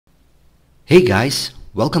Hey guys,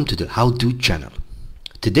 welcome to the how-to channel.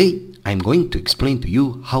 Today I'm going to explain to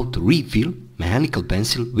you how to refill mechanical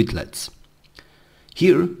pencil with leads.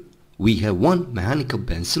 Here we have one mechanical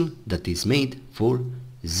pencil that is made for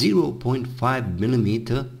 0.5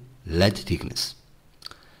 mm lead thickness.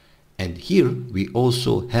 And here we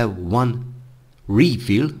also have one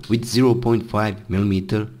refill with 0.5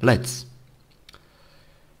 mm leads.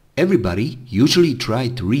 Everybody usually try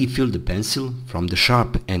to refill the pencil from the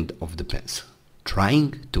sharp end of the pencil,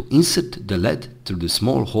 trying to insert the lead through the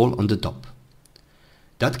small hole on the top.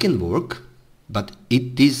 That can work, but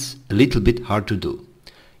it is a little bit hard to do.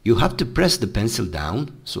 You have to press the pencil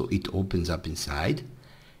down so it opens up inside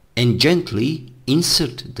and gently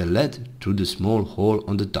insert the lead through the small hole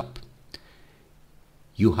on the top.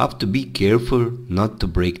 You have to be careful not to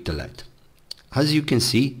break the lead. As you can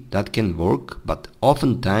see, that can work, but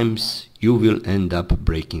oftentimes you will end up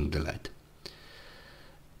breaking the lead.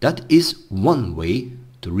 That is one way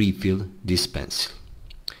to refill this pencil.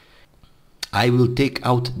 I will take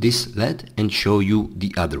out this lead and show you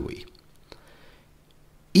the other way.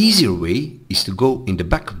 Easier way is to go in the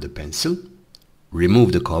back of the pencil,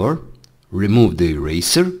 remove the cover, remove the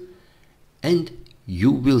eraser, and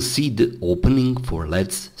you will see the opening for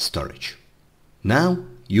lead's storage. Now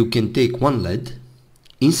you can take one lead,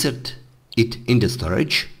 insert it in the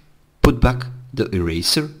storage, put back the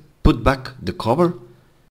eraser, put back the cover,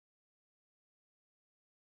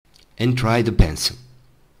 and try the pencil.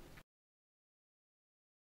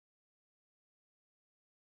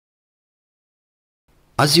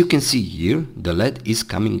 As you can see here, the lead is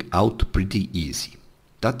coming out pretty easy.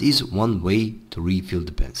 That is one way to refill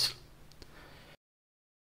the pencil.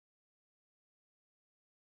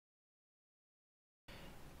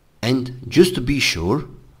 And just to be sure,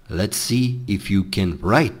 let's see if you can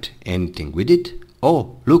write anything with it.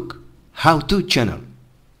 Oh, look, how-to channel.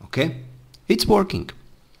 Okay, it's working.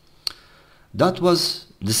 That was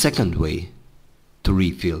the second way to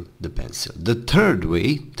refill the pencil. The third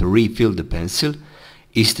way to refill the pencil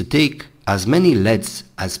is to take as many leads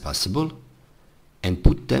as possible and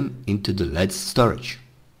put them into the lead storage.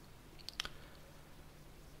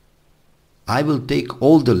 I will take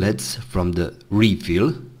all the leads from the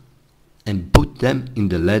refill and put them in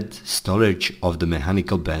the lead storage of the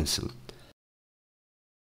mechanical pencil.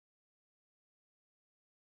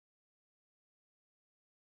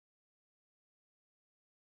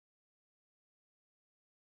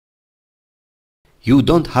 You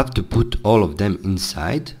don't have to put all of them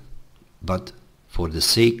inside, but for the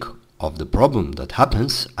sake of the problem that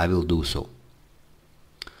happens, I will do so.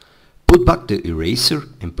 Put back the eraser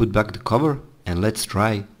and put back the cover, and let's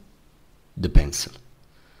try the pencil.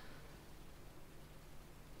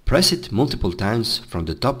 Press it multiple times from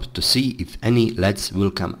the top to see if any leads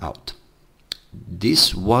will come out.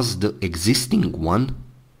 This was the existing one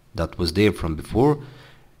that was there from before.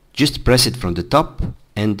 Just press it from the top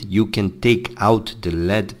and you can take out the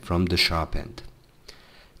lead from the sharp end.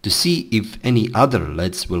 To see if any other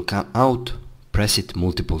leads will come out, press it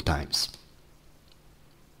multiple times.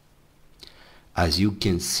 As you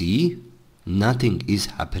can see, nothing is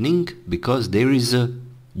happening because there is a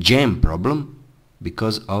jam problem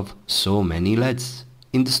because of so many leads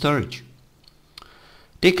in the storage.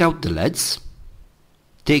 Take out the leads,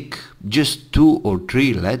 take just 2 or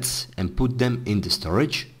 3 leads and put them in the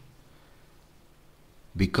storage,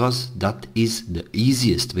 because that is the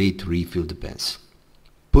easiest way to refill the pencil.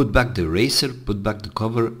 Put back the eraser, put back the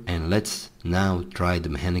cover, and let's now try the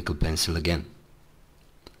mechanical pencil again.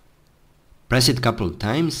 Press it a couple of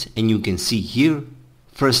times and you can see here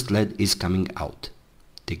first lead is coming out.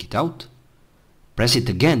 Take it out. Press it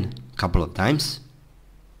again a couple of times.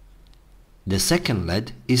 The second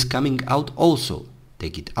lead is coming out also.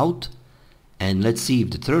 Take it out. And let's see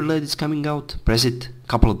if the third lead is coming out. Press it a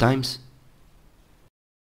couple of times.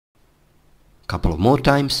 Couple of more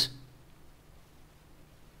times.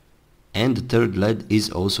 And the third lead is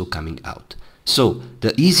also coming out. So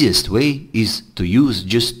the easiest way is to use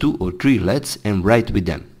just 2 or 3 leads and write with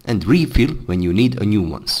them and refill when you need a new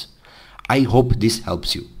ones. I hope this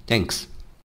helps you. Thanks.